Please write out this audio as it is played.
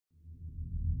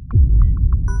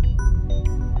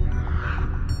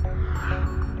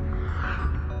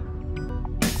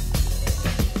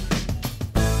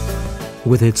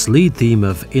With its lead theme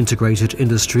of integrated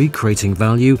industry creating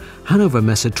value, Hannover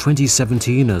Messe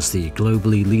 2017 as the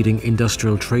globally leading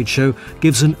industrial trade show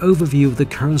gives an overview of the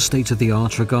current state of the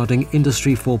art regarding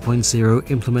Industry 4.0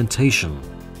 implementation.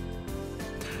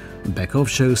 Beckhoff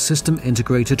shows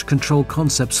system-integrated control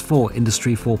concepts for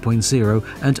Industry 4.0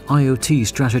 and IoT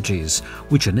strategies,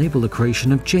 which enable the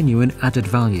creation of genuine added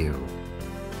value.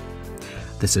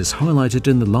 This is highlighted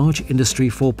in the large Industry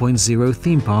 4.0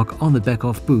 theme park on the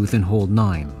Beckhoff booth in Hall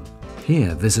 9.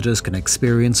 Here, visitors can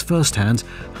experience firsthand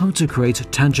how to create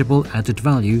tangible added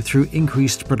value through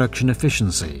increased production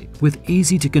efficiency, with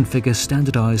easy-to-configure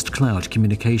standardized cloud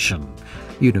communication,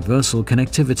 universal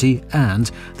connectivity,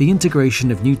 and the integration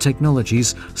of new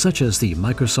technologies such as the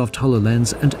Microsoft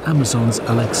HoloLens and Amazon's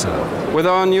Alexa. With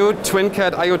our new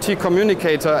Twincat IoT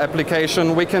Communicator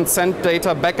application, we can send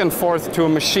data back and forth to a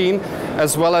machine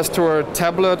as well as to a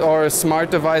tablet or a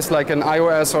smart device like an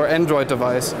iOS or Android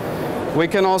device. We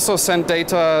can also send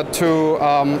data to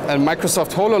a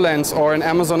Microsoft HoloLens or an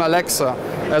Amazon Alexa,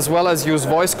 as well as use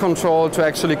voice control to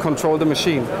actually control the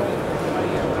machine.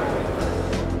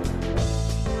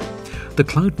 The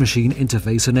Cloud Machine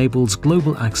interface enables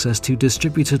global access to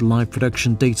distributed live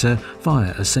production data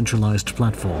via a centralized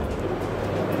platform.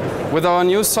 With our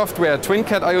new software,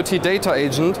 Twincat IoT Data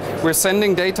Agent, we're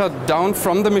sending data down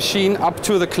from the machine up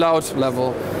to the cloud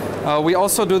level. We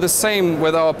also do the same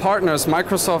with our partners,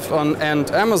 Microsoft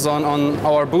and Amazon, on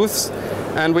our booths.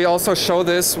 And we also show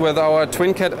this with our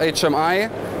Twincat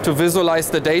HMI to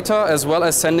visualize the data as well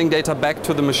as sending data back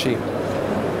to the machine.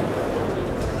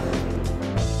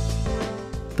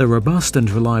 The robust and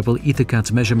reliable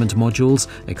EtherCAT measurement modules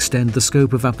extend the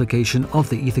scope of application of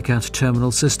the EtherCAT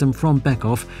terminal system from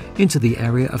Beckhoff into the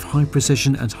area of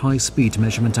high-precision and high-speed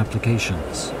measurement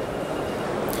applications.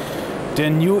 The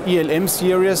new ELM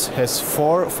series has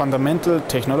 4 fundamental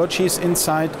technologies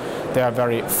inside. They are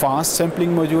very fast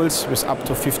sampling modules with up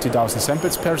to 50,000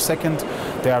 samples per second.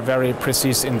 They are very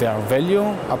precise in their value,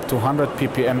 up to 100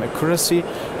 ppm accuracy,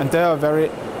 and they are very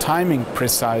timing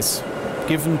precise,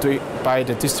 given by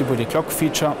the distributed clock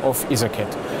feature of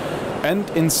EtherCAT. And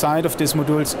inside of these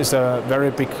modules is a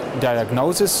very big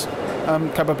diagnosis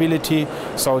capability,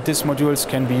 so these modules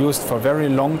can be used for a very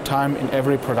long time in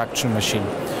every production machine.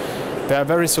 They are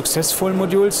very successful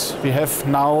modules. We have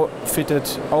now fitted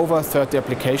over 30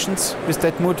 applications with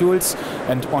that modules,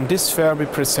 and on this fair we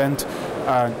present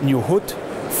a new hood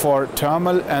for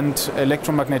thermal and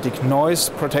electromagnetic noise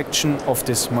protection of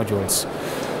these modules.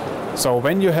 So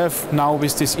when you have now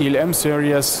with this ELM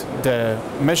series the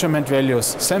measurement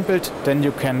values sampled, then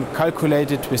you can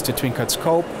calculate it with the Twincat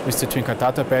scope, with the Twincat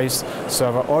database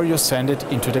server, or you send it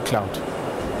into the cloud.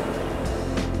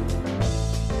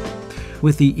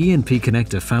 With the ENP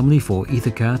connector family for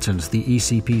EtherCAT and the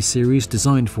ECP series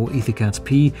designed for EtherCAT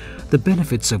P, the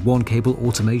benefits of one-cable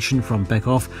automation from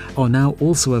Beckhoff are now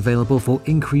also available for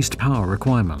increased power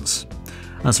requirements.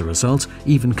 As a result,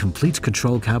 even complete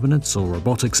control cabinets or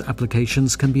robotics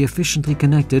applications can be efficiently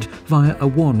connected via a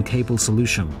one-cable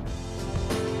solution.